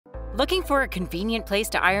Looking for a convenient place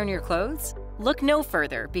to iron your clothes? Look no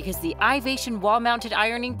further because the Ivation wall-mounted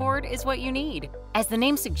ironing board is what you need. As the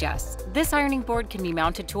name suggests, this ironing board can be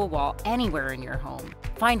mounted to a wall anywhere in your home.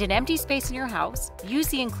 Find an empty space in your house, use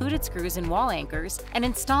the included screws and wall anchors, and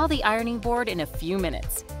install the ironing board in a few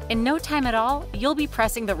minutes. In no time at all, you'll be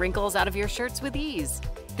pressing the wrinkles out of your shirts with ease.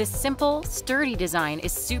 This simple, sturdy design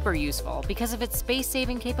is super useful because of its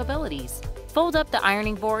space-saving capabilities. Fold up the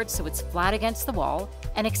ironing board so it's flat against the wall,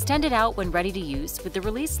 and extend it out when ready to use with the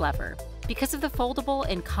release lever. Because of the foldable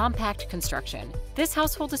and compact construction, this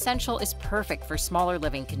household essential is perfect for smaller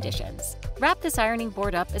living conditions. Wrap this ironing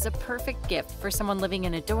board up as a perfect gift for someone living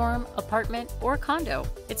in a dorm, apartment, or condo.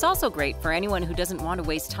 It's also great for anyone who doesn't want to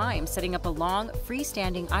waste time setting up a long,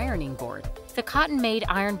 freestanding ironing board. The cotton-made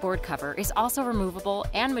iron board cover is also removable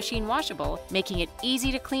and machine washable, making it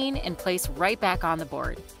easy to clean and place right back on the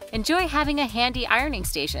board. Enjoy having a handy ironing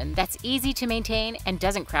station that's easy to maintain and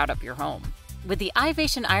doesn't crowd up your home. With the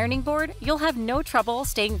Ivation ironing board, you'll have no trouble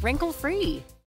staying wrinkle-free.